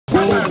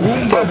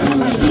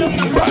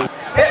UGWUMBA.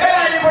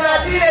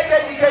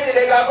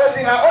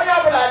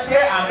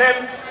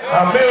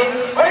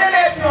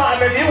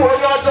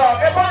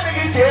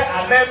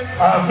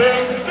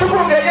 Amen.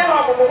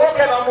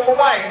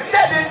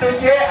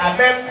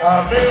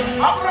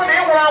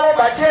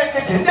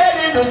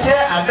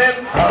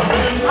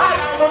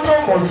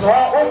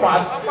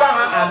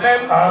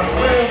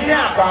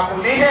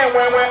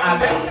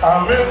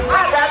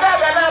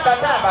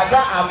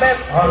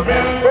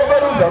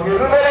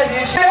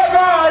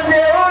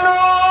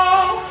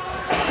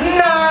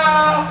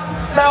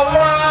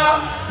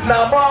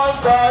 Na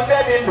bonso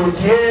de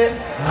dutie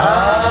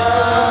amen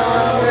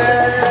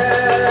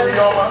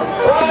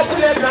wala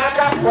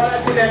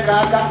sile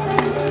kaka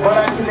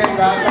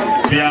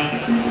bia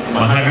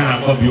mahaga na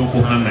ko bi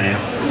uku hana ya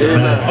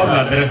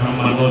oga dere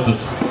hamma no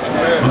tut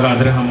oga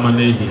dere hamma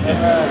ne hi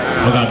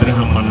oga dere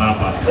hamma na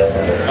ba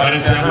are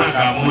se ha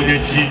ka mo je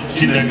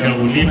chi lenga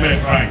uli me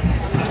Christ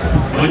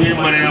onye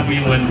mara ya bu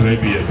inwe ndụ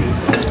ebi ebi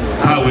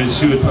ha we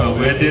shoot our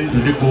wedding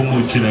the ko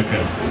mo chineke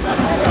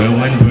we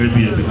wen ndụ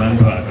ebi ebi na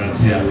ndụ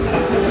akasia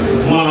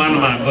mo ma na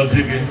ma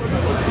gozige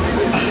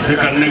e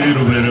ka nne gị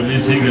rubere m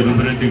isi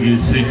ga-erubere dị gị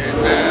isi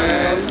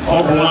ọ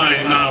bụ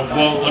nwaanyị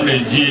na-agwọ ọ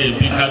na-eji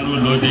ebi ka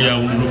n'ụlọ dị ya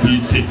nrube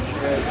isi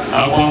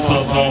agwọ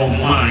nsọsọ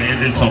nwaanyị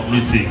dị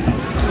submissive.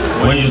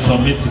 When you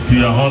submit to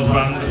your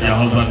husband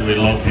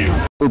will love you.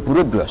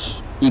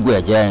 Opurobios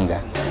Igwejenga.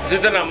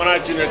 Site na mara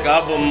Chineke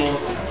abụ m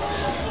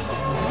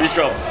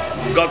Bishop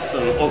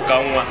Godson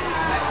Ukanwa,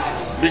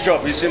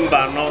 Bishop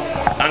Isimba no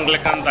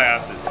Anglican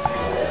Diocese.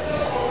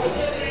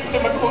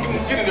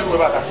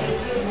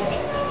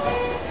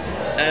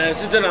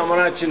 Site na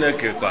mara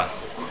Chineke kwa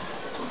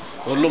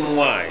olum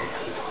nwanyị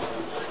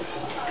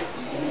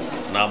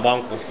na agba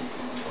nkwụ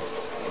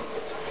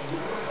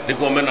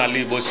dịka omenala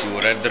Igbo si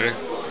were dịrị.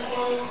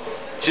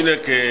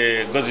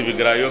 Chineke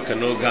gozibigara ya oke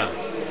n'oge a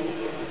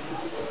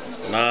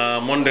na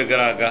Monde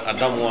gara aga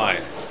Adam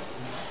nwanyị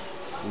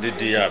ndị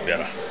di ya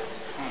bịara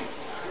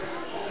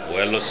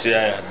wee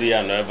lụsịa ya di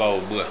ya nọ ebe a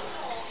ugbu a.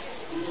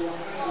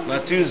 Na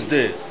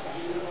Tuesday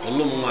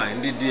olum nwanyị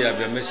ndị di ya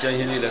bịa mesịa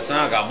ihe niile sị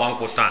ha ga-agba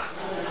nkwụ taa,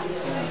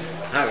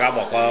 ha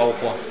ga-agbakwa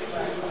akwụkwọ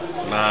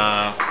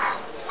na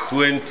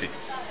 20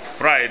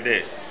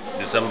 Friday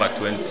December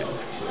 20.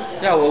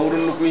 Ya wee wuru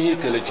nnukwu ihe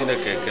ikele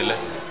Chineke ekele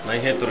na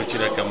ihe tụrụ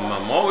Chineke mma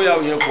ma ọ ya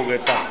ihe kwughị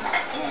taa.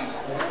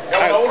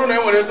 Ya wuru na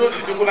enwere etu o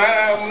si dịkwu na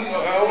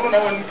wuru na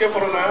enwere nke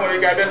fọrọ na enwere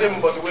ga-abịazi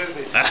mbọsị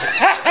Wednesday.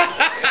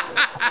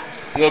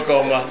 Nwoke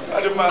ọma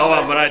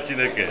ọwa mara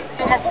Chineke.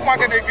 Maka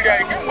ụmụaka na-ekiri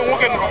anyị kemgbe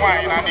nwoke nụrụ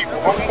nwaanyị n'ala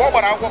Igbo mgbe ọ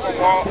gbara akwụkwọ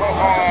mgbe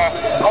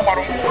ọ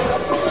gbara nkwụ.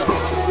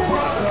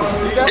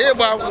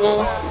 Ịgba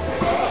nkwụ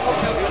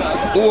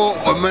uwe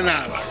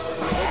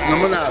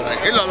omenala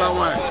ịlọla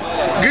nwaanyị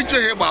gị chọọ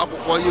ihe ịgba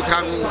akwụkwọ you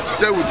can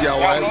stay with your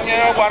wife.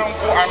 Onye gbara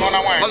nkwụ anọ na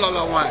nwaanyị.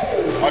 Ọlọla nwaanyị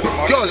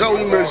nke ọzọ wụ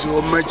imezu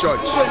omume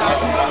chọọchị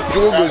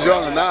Chukwu gozie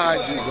ọnụ n'aha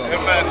Jizọs.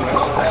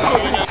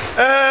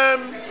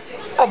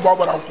 Ọ bụ ọ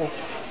gbara nkwụ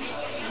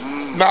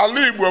n'ala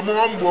Igbo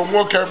mụọ mgbe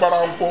nwoke gbara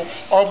nkwụ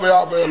ọ bụ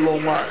ya bụ ịlụ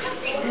nwaanyị.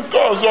 Nke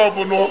ọzọ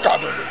bụ n'ụka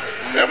dịrị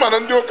ịmana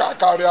ndị ụka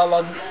karịala,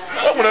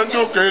 e nwere ndị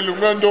ụka elu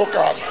nwee ndị ụka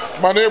ala,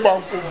 mana ịgba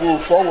nkwụ bụ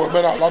ofu ọwa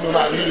omenala nọ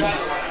n'ala Igbo.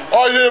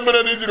 Ọ ihe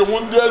mere na ijiri nwụ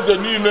ndị eze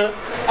niile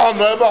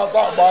anọ ebe atọ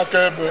agba aka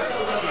ebe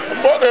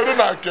mgbe ọ na-eru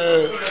na nke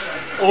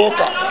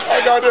ụka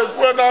agaghị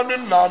ekwue na amị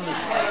m na amị,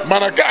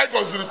 mana ka anyị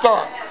gọziri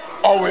taa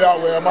ọ wee ya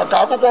wee maka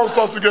akwụkwọ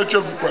nsọ si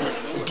ga-echefukwere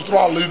ntụtụ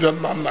ala ide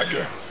nna nna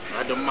gị.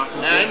 Aga m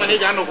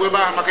anọ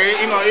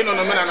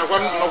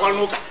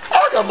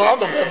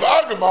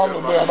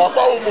ebe ya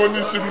nakwa ụmụ onye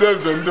isi ndị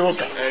eze ndị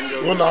ụka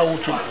hụ na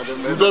awụchu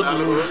ndị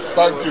dịrị.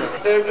 Thank you.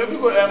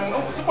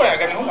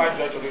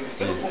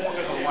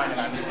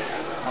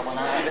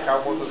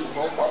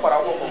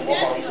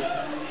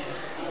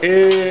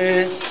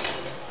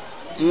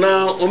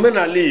 Na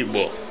omenala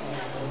Igbo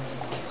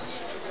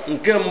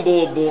nke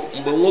mbụ bụ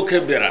mgbe nwoke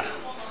bịara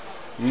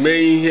mee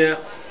ihe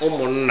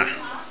ụmụnna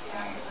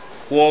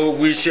kwụọ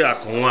ụgwọ isi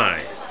akụ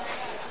nwanyị,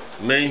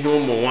 mee ihe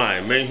ụmụ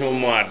nwanyị, mee ihe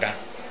ụmụada,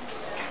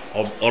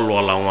 ọ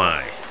lụọla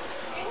nwanyị.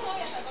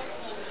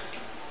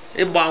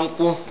 Ịgba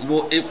nkwụ bụ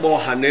ịkpọ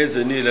ọha na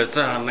eze niile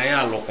sị ha na ya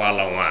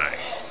alụkwala nwanyị.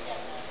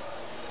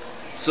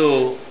 So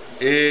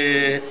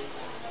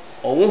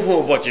ọnwụhụ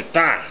ụbọchị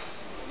taa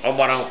ọ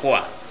gbara nkwụ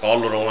a ka ọ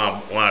lụrụ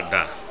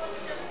nwaada.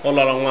 Ọ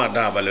lụrụ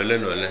nwaada abalị ole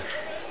na ole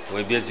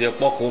wee bịazie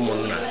kpọkọ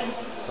ụmụnna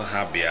sị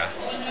ha bịa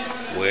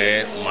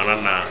wee mara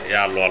na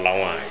ya alụọla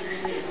nwanyị.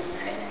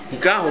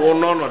 Nke ahụ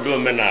n'ọnọdụ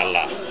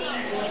omenala.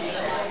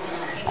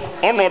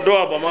 Ọnọdụ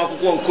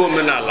agbamakwụkwọ nke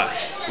omenala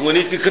nwere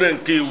ikikere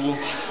nke iwu.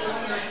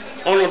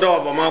 Ọnọdụ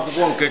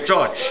agbamakwụkwọ nke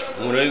chọọchị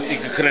nwere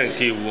ikikere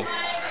nke iwu.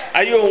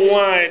 Anyị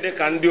onwe anyị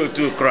dịka ndị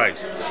otu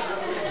Kraịst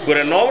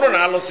kwere na ọ bụrụ na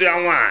alụsịa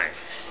nwaanyị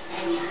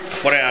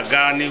kpọrọ ya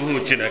gaa n'ihu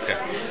Chineke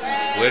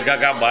wee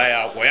gaga gbaa ya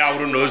akwụkwọ, ya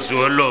bụrụ na o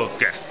zuola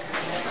oke.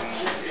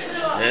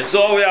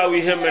 So ya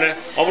ihe mere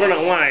ọ bụrụ na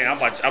nwaanyị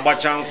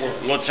agbacha nkwụ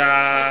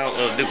lụchaa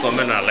dịka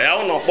omenala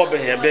ya, na ọ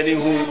kpọbeghị ebe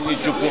n'ihu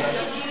Chukwu,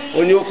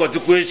 onye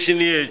ụkọchukwu echi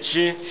na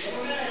echi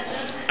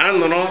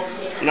anọrọ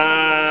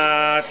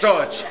na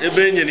chọọchị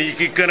ebe e nyere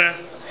ikikere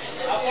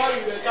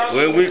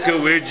wee nwee ike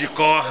wee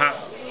jikọọ ha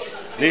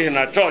n'ihi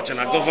na chọọchị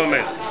na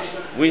gọọmenti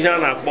bụ ihe a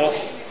na-akpọ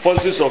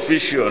fontus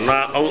official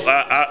na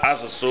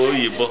asụsụ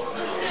oyibo.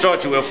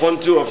 Church were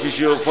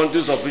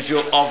fontus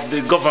official of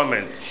the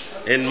government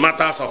in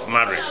matters of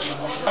marriage.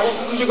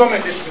 The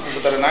government is to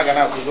put an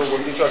agana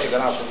the church is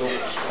going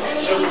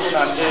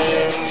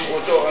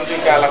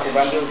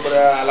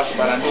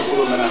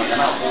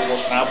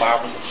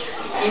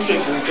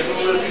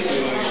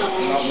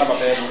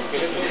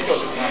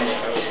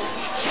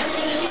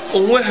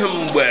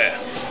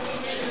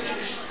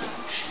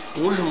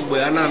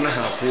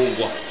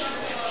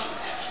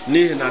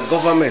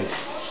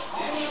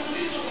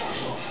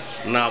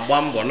na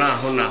agba mbọ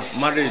na-ahụ na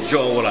marriage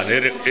ọwụla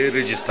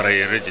na-erejistra ya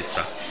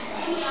erejista.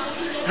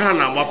 Ha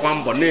na-agbakwa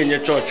mbọ na-enye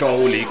chọọchị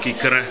ọwụla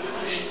ikikere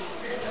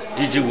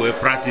iji wee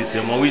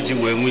practice ma iji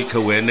wee nwee ike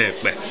wee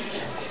na-ekpe.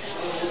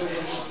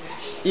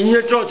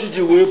 Ihe chọọchị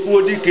ji wee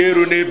puo dịka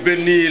ero n'ebe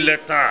niile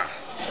taa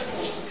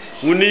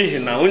wụ n'ihi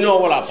na onye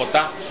ọwụla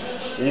pụta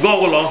nga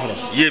ọwụla ọhụrụ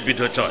ya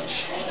ebido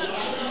chọọchị.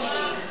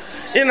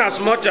 In as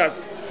much as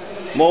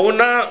ma ọ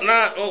na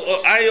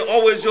anyị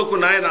always okwu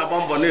na anyị na-agba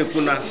mbọ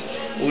na-ekwu na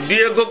ụdị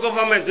ego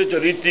gọọmenti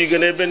chọrọ itige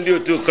n'ebe ndị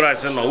otu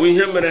Kraịst nọ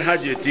ihe mere ha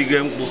ji etige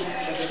mkpu,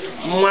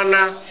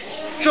 mana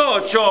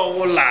chọọchị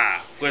ọwụla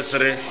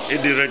kwesịrị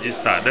ịdị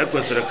registered,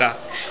 ekwesịrị ka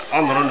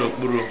ọ nọrọ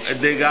n'okpuru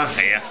edega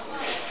aha ya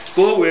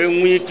ka o wee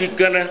nwee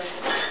ikikere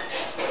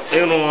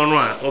ịrụ ọrụ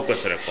a o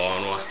kwesịrị ka ọ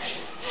rụọ.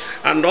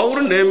 And ọ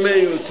bụrụ na eme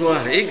ya otu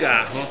ahụ, ị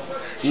ga-ahụ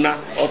na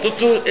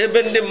ọtụtụ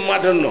ebe ndị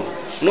mmadụ nọ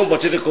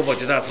n'ụbọchị dịka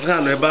ụbọchị taa sị ha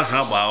nọ ebe ahụ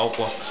agba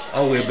akwụkwọ, ọ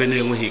wụ ebe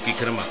na-enweghị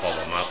ikikere maka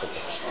ọgbamakwụkwọ.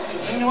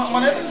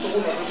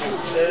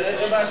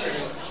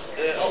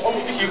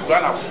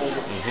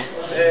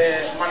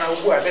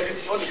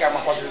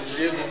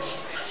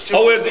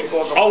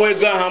 Ọwa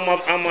ego ahụ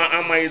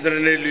amaghịdere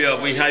n'elu ya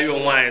bụ ihe anyị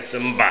onwe anyị si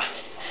mba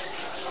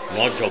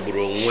na ọ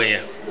jọgburu onwe ya,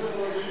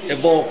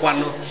 ebe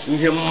ọkwanụ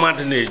ihe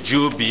mmadụ na-eji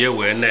obi ya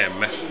wee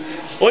na-eme.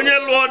 Onye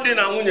lụọ di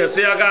na nwunye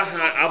si ya gaa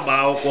ha agba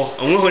akwụkwọ,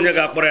 onweghị onye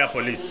ga-akpọrọ ya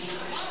polisi.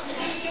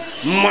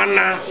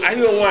 Mana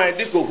anyị onwe anyị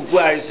dịka okwukwe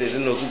anyị si dị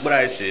na okpukpere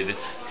anyị si dị,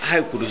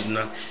 anyị kwuru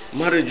na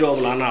marriage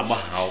ọbụla na-agba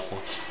ha akwụkwọ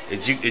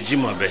eji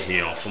mabeghị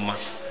ya ọfụma.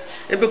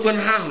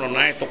 Ebekwana ha hụrụ na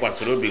anyị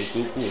tụkwasịrị obi nke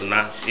ukwuu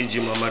na iji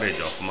ma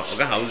marriage ọfụma, ọ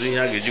gaghị ahụzi ihe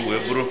a ga-eji wee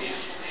bụrụ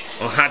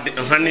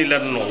ha niile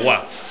n'ụwa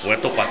wee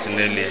tụkwasị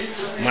n'elu ya.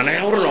 Mana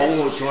ya bụrụ na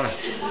ọwụghị otu ahụ,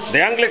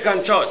 the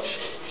Anglican Church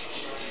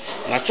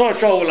na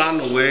chọọchị ọbụla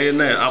anọ wee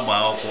na-agba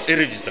akwụkwọ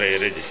erejistra ya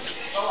erejista.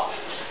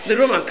 The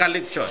Roman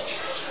Catholic Church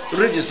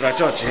registra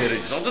chọọchị ha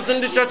erejista. Ọtụtụ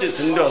ndị chọọchị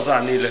si ndị ọzọ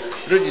a niile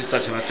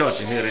registrachara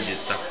chọọchị ha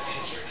erejista.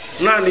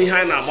 Naanị ihe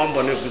anyị na-agba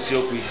mbọ na-ekwusi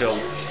okwu ike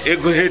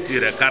ego ha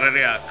etire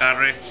karịrị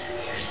akarị,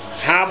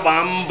 ha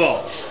gbaa mbọ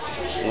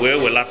wee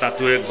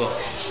welatatụ ego.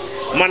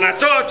 Mana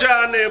chọọchị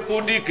a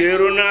na-epu dịka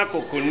ero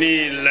n'akụkụ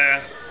niile,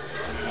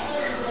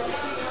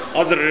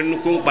 ọ dịrị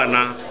nnukwu mkpa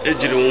na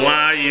ejiri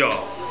nwayọọ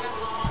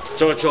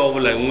chọọchị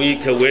ọbụla nwee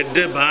ike wee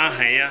deba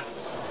aha ya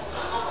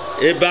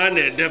ebe a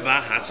na-edeba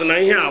aha sị na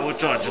ihe awụ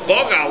chọọchị ka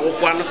ọ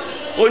ga-awụkwanụ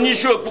onye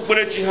isi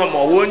okpukperechi ha ma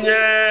ọ bụ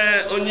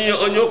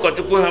onye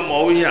ụkọchukwu ha ma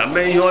ọ bụ ihe a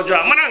mee ihe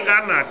ọjọọ, mara nga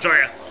a na-achọ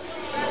ya,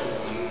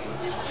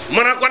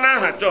 marakwana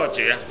aha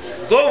chọọchị ya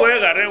ka o wee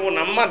ghara ịwụ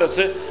na mmadụ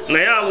sị na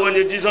ya awụ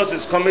onye Jesus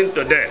is coming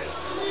today,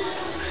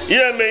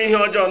 ya eme ihe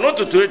ọjọọ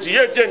n'ụtụtụ echi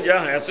ya echenji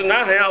aha ya sị na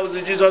aha ya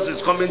awụzi Jesus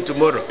is coming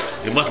tomorrow,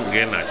 ịgbahụ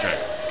gị na-achọ ya.